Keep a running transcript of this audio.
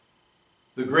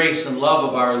The grace and love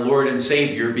of our Lord and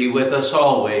Savior be with us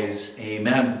always.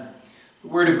 Amen. The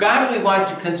Word of God we want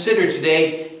to consider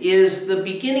today is the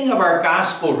beginning of our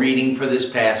Gospel reading for this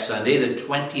past Sunday, the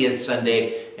 20th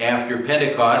Sunday after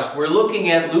Pentecost. We're looking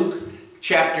at Luke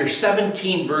chapter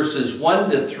 17, verses 1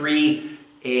 to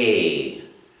 3a.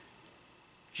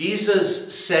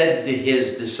 Jesus said to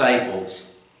his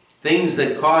disciples, "Things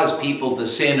that cause people to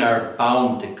sin are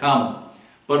bound to come.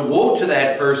 But woe to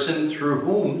that person through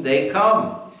whom they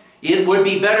come. It would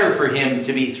be better for him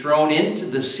to be thrown into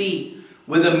the sea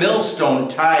with a millstone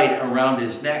tied around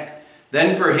his neck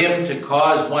than for him to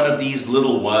cause one of these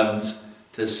little ones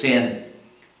to sin.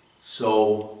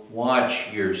 So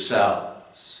watch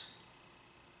yourselves."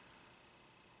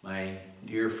 My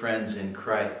dear friends in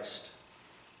Christ,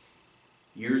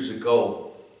 years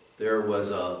ago there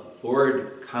was a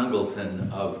Lord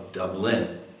Congleton of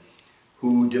Dublin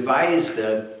who devised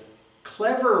a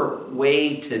clever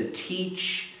way to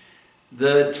teach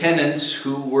the tenants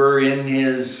who were in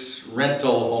his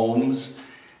rental homes,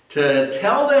 to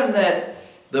tell them that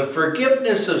the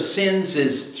forgiveness of sins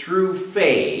is through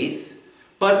faith,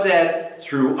 but that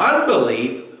through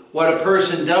unbelief, what a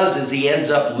person does is he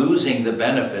ends up losing the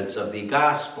benefits of the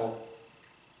gospel.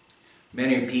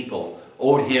 Many people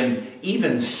owed him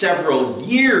even several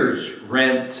years'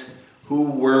 rent, who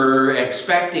were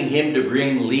expecting him to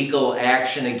bring legal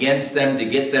action against them to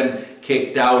get them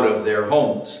kicked out of their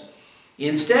homes.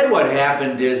 Instead, what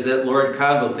happened is that Lord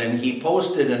Congleton, he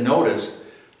posted a notice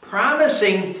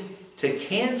promising to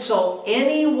cancel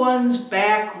anyone's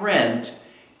back rent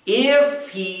if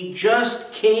he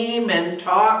just came and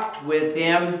talked with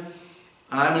him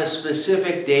on a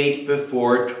specific date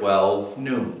before 12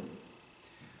 noon.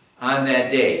 On that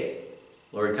day,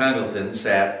 Lord Congleton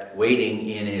sat waiting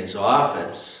in his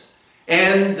office,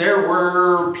 and there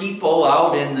were people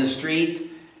out in the street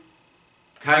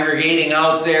congregating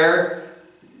out there,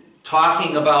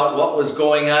 talking about what was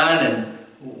going on and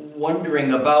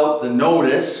wondering about the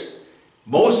notice.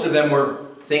 Most of them were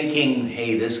thinking,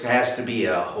 hey, this has to be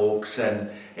a hoax, and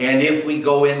if we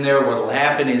go in there, what will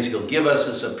happen is he'll give us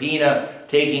a subpoena,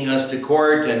 taking us to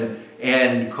court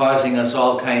and causing us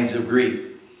all kinds of grief.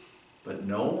 But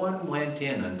no one went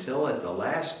in until at the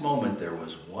last moment there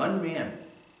was one man.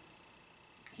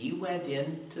 He went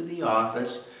into the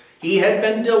office. He had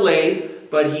been delayed,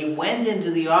 but he went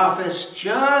into the office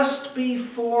just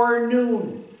before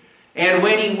noon. And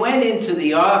when he went into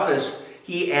the office,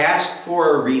 he asked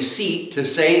for a receipt to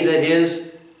say that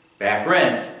his back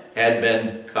rent had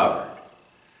been covered.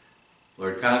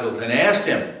 Lord Congleton asked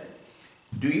him,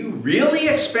 "Do you really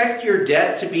expect your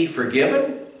debt to be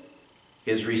forgiven?"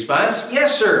 His response,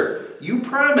 "Yes, sir, you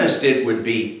promised it would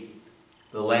be."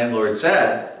 The landlord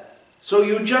said, "So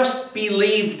you just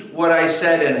believed what I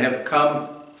said and have come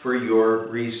for your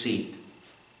receipt?"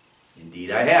 "Indeed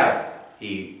I have,"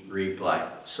 he replied.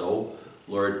 So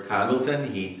Lord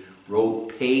Congleton, he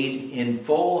wrote paid in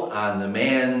full on the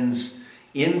man's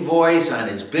invoice, on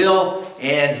his bill,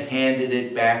 and handed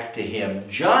it back to him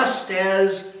just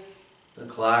as the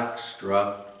clock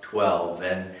struck 12.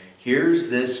 And here's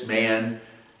this man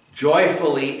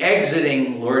joyfully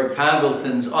exiting Lord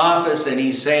Congleton's office, and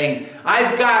he's saying,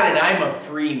 "I've got it, I'm a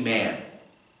free man."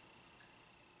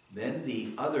 Then the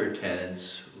other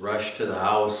tenants rushed to the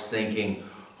house thinking,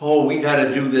 "Oh, we got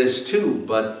to do this too,"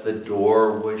 but the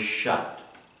door was shut.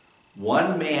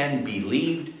 One man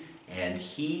believed, and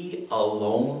he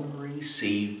alone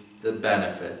received the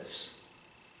benefits.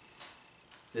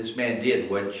 This man did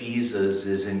what Jesus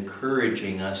is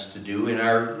encouraging us to do in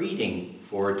our reading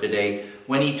for today.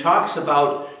 When he talks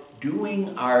about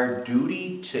doing our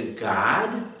duty to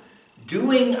God,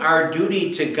 doing our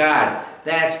duty to God,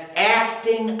 that's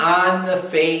acting on the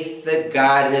faith that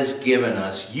God has given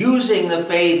us, using the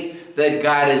faith that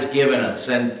God has given us.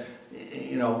 And,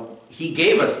 he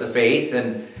gave us the faith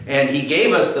and he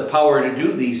gave us the power to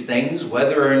do these things.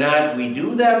 Whether or not we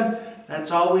do them,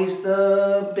 that's always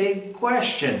the big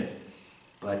question.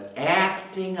 But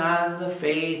acting on the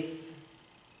faith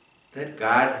that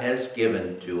God has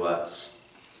given to us.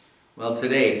 Well,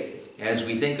 today, as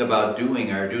we think about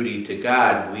doing our duty to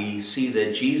God, we see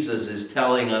that Jesus is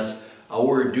telling us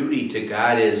our duty to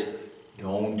God is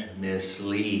don't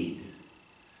mislead.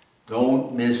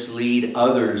 Don't mislead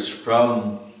others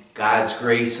from God's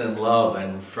grace and love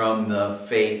and from the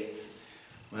faith.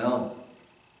 Well,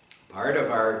 part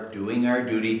of our doing our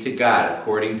duty to God,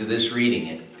 according to this reading,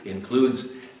 it includes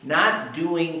not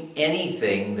doing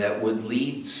anything that would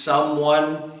lead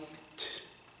someone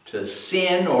to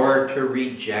sin or to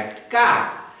reject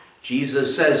God.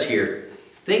 Jesus says here,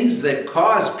 things that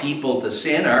cause people to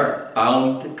sin are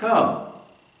bound to come.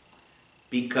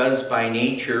 Because by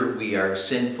nature we are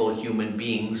sinful human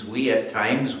beings, we at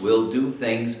times will do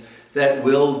things that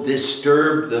will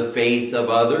disturb the faith of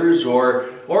others or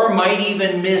might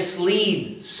even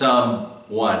mislead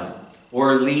someone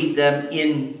or lead them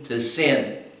into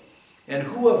sin. And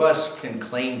who of us can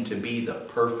claim to be the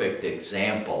perfect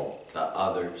example to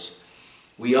others?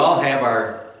 We all have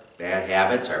our bad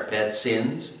habits, our pet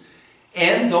sins,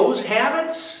 and those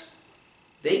habits,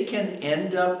 they can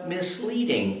end up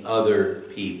misleading other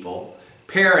people.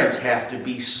 Parents have to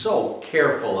be so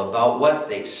careful about what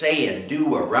they say and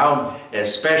do around,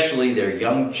 especially their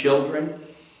young children.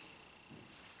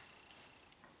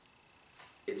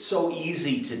 It's so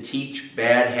easy to teach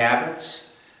bad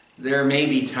habits. There may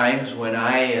be times when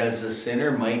I, as a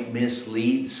sinner, might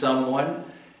mislead someone,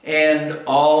 and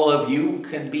all of you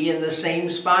can be in the same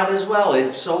spot as well.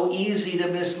 It's so easy to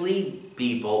mislead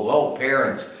people. Well,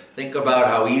 parents, think about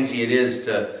how easy it is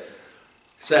to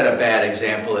set a bad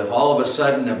example. If all of a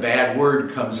sudden a bad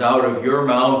word comes out of your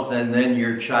mouth and then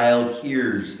your child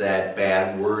hears that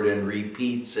bad word and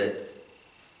repeats it.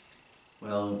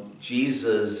 Well,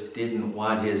 Jesus didn't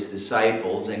want his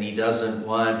disciples, and he doesn't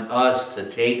want us to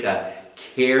take a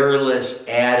careless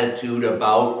attitude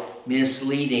about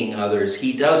misleading others.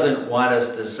 He doesn't want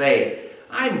us to say,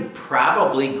 I'm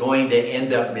probably going to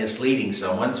end up misleading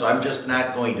someone, so I'm just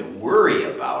not going to worry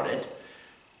about it.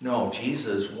 No,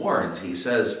 Jesus warns. He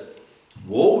says,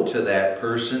 woe to that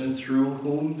person through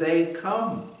whom they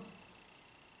come.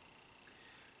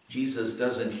 Jesus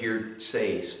doesn't here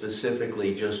say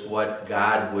specifically just what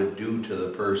God would do to the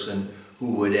person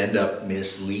who would end up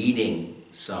misleading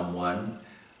someone,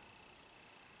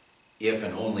 if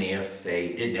and only if they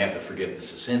didn't have the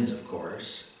forgiveness of sins, of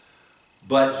course.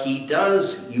 But he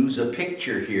does use a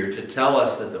picture here to tell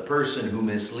us that the person who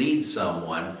misleads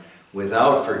someone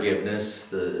without forgiveness,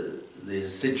 the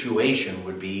situation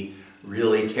would be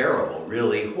really terrible,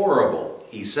 really horrible.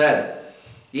 He said,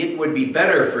 it would be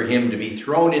better for him to be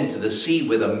thrown into the sea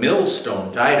with a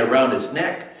millstone tied around his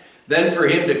neck than for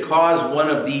him to cause one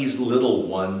of these little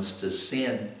ones to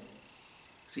sin.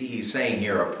 See, he's saying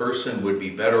here a person would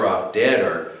be better off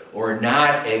dead or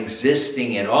not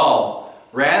existing at all,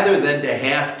 rather than to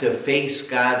have to face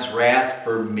God's wrath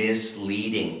for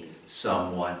misleading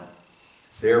someone.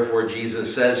 Therefore,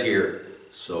 Jesus says here,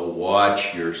 so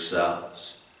watch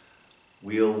yourselves.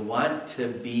 We'll want to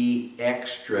be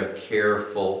extra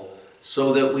careful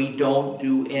so that we don't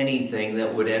do anything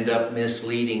that would end up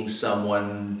misleading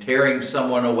someone, tearing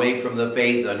someone away from the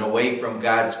faith and away from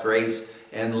God's grace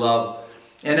and love.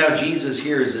 And now Jesus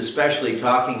here is especially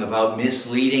talking about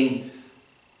misleading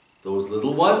those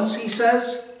little ones, he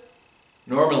says.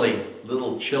 Normally,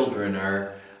 little children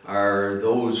are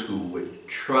those who would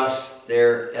trust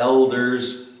their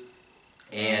elders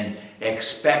and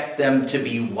expect them to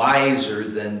be wiser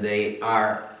than they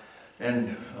are.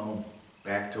 And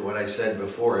back to what I said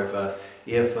before,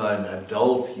 if an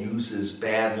adult uses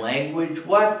bad language,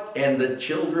 and the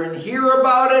children hear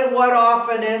about it, what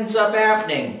often ends up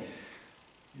happening?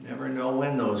 You never know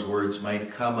when those words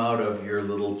might come out of your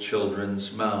little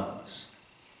children's mouths.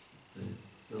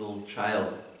 The little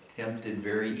child tempted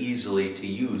very easily to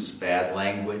use bad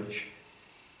language.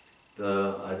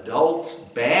 The adult's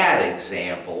bad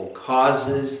example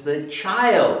causes the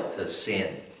child to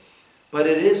sin. But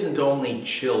it isn't only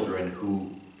children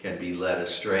who can be led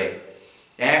astray.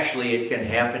 Actually, it can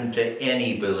happen to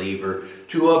any believer,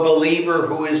 to a believer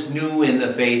who is new in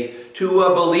the faith, to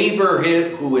a believer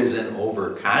who is an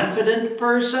overconfident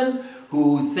person,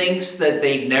 who thinks that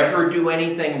they'd never do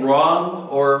anything wrong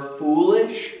or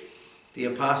foolish. The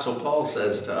Apostle Paul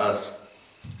says to us,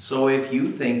 so if you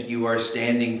think you are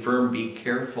standing firm, be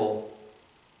careful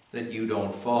that you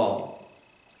don't fall.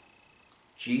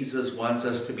 Jesus wants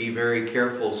us to be very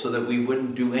careful so that we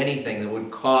wouldn't do anything that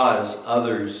would cause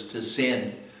others to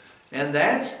sin. And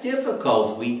that's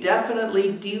difficult. We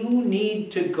definitely do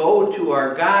need to go to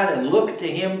our God and look to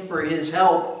him for his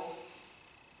help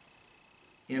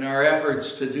in our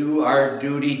efforts to do our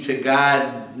duty to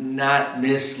God, not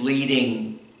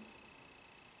misleading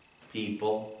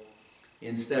people.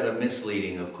 Instead of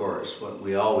misleading, of course, what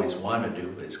we always want to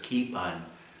do is keep on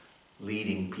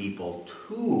leading people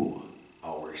to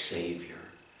our Savior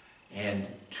and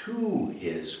to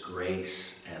his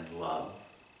grace and love.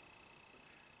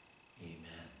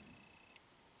 Amen.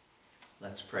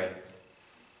 Let's pray.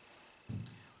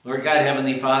 Lord God,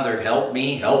 Heavenly Father, help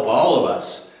me, help all of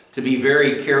us to be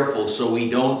very careful so we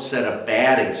don't set a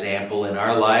bad example in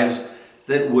our lives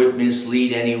that would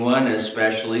mislead anyone,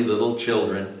 especially little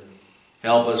children.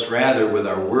 Help us rather with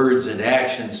our words and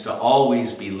actions to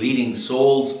always be leading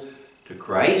souls to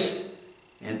Christ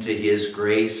and to his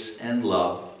grace and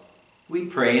love. We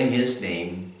pray in his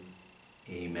name.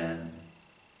 Amen.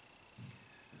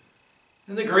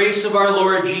 And the grace of our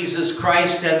Lord Jesus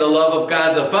Christ and the love of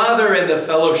God the Father and the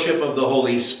fellowship of the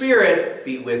Holy Spirit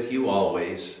be with you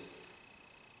always.